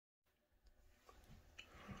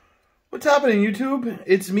What's happening, YouTube?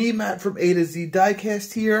 It's me, Matt from A to Z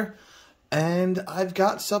Diecast here, and I've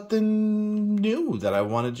got something new that I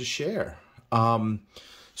wanted to share. So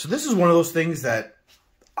this is one of those things that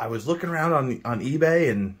I was looking around on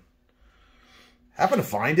eBay and happened to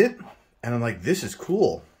find it, and I'm like, this is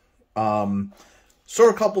cool. Saw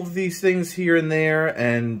a couple of these things here and there,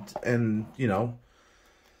 and you know,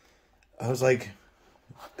 I was like,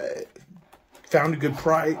 found a good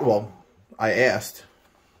price. Well, I asked.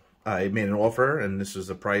 I made an offer, and this was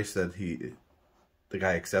the price that the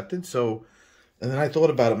guy accepted. So, and then I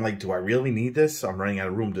thought about it. I'm like, do I really need this? I'm running out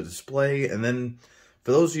of room to display. And then,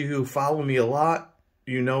 for those of you who follow me a lot,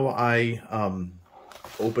 you know I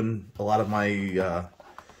open a lot of my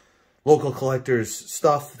local collectors'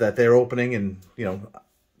 stuff that they're opening, and you know,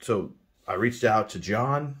 so I reached out to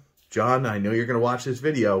John. John, I know you're gonna watch this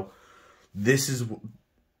video. This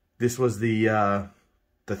was the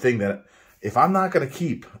thing that, if I'm not going to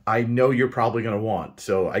keep, I know you're probably going to want.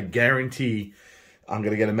 So I guarantee I'm going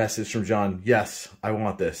to get a message from John. Yes, I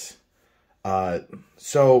want this.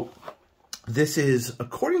 So this is,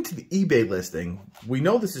 according to the eBay listing, we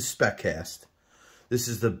know this is Spec Cast. This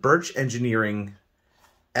is the Burch Engineering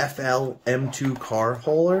FL M2 car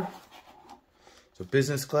hauler. So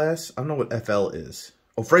business class. I don't know what FL is.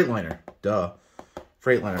 Oh, Freightliner. Duh.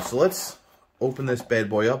 Freightliner. So let's open this bad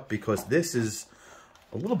boy up, because this is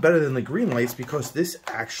a little better than the green lights, because this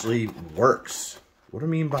actually works. What do I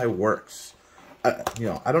mean by works? You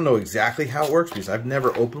know, I don't know exactly how it works, because I've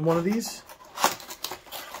never opened one of these.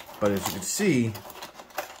 But as you can see,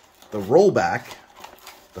 the rollback,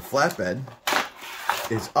 the flatbed,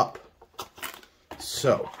 is up.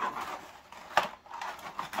 So,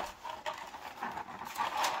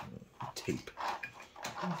 tape.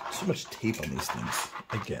 So much tape on these things.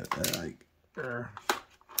 I get it.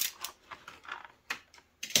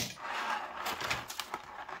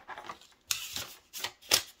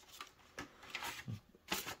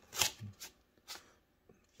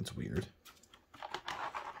 It's weird.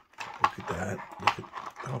 Look at that.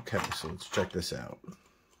 Okay, so let's check this out.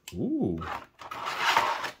 Ooh.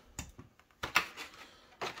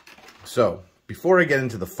 So, before I get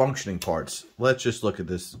into the functioning parts, let's just look at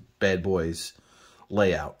this bad boy's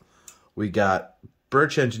layout. We got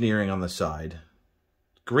Burch Engineering on the side.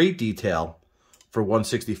 Great detail for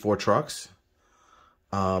 164 trucks.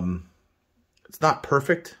 It's not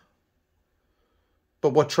perfect,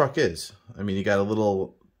 but what truck is? I mean, you got a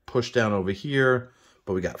little push down over here,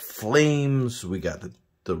 but we got flames. We got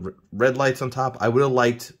the red lights on top. I would have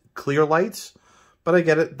liked clear lights, but I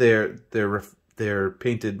get it. They're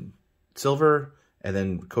painted silver and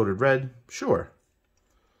then coated red. Sure.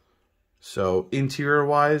 So interior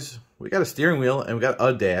wise, we got a steering wheel and we got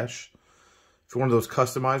a dash. If you're one of those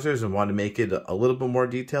customizers and want to make it a little bit more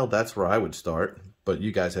detailed, that's where I would start. But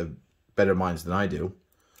you guys have better minds than I do.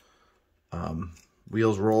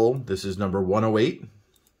 Wheels roll. This is number 108.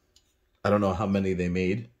 I don't know how many they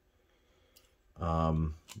made.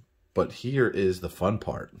 But here is the fun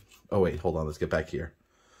part. Oh, wait, hold on. Let's get back here.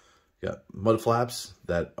 Got mud flaps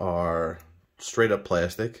that are straight up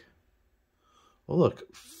plastic. Well, look,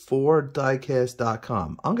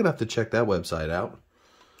 fordiecast.com. I'm going to have to check that website out.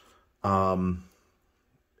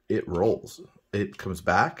 It rolls. It comes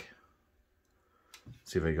back.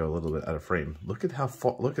 Let's see if I go a little bit out of frame. Look at how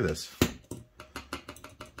far, look at this.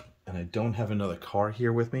 And I don't have another car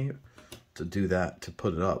here with me to do that, to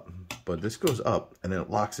put it up. But this goes up and then it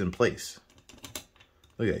locks in place.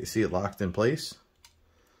 Look at that. You see it locked in place?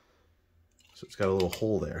 So it's got a little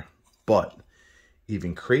hole there. But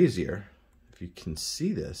even crazier, if you can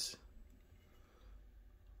see this,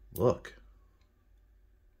 look.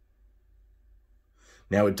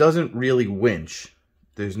 Now it doesn't really winch.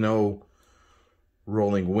 There's no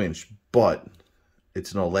rolling winch, but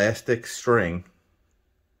it's an elastic string.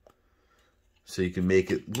 So you can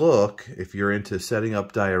make it look, if you're into setting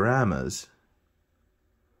up dioramas.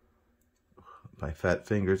 My fat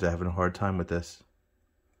fingers are having a hard time with this.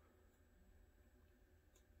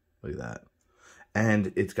 Look at that.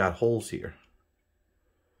 And it's got holes here.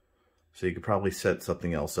 So you could probably set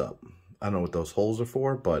something else up. I don't know what those holes are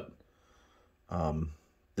for, but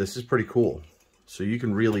this is pretty cool. So you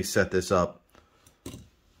can really set this up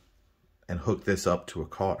and hook this up to a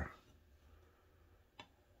car.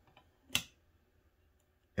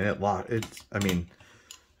 And I mean,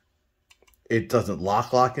 it doesn't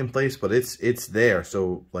lock in place, but it's there.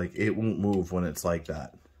 So like, it won't move when it's like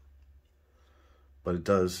that. But it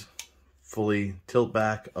does fully tilt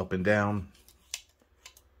back, up and down.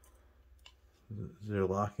 Is there a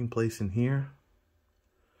locking place in here?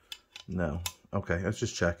 No. Okay, I was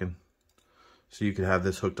just checking. So you could have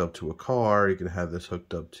this hooked up to a car. You could have this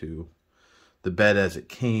hooked up to the bed as it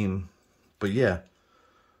came. But yeah,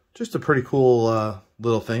 just a pretty cool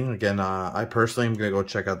little thing. Again, I personally am going to go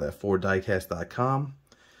check out that diecast.com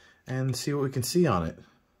and see what we can see on it.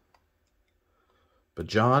 But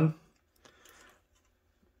John,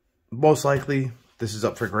 most likely this is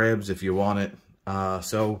up for grabs if you want it.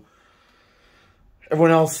 So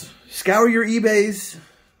everyone else, scour your eBays,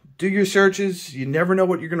 do your searches. You never know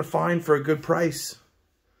what you're going to find for a good price.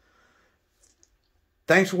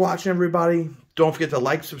 Thanks for watching, everybody. Don't forget to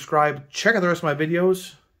like, subscribe, check out the rest of my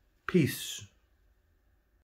videos. Peace.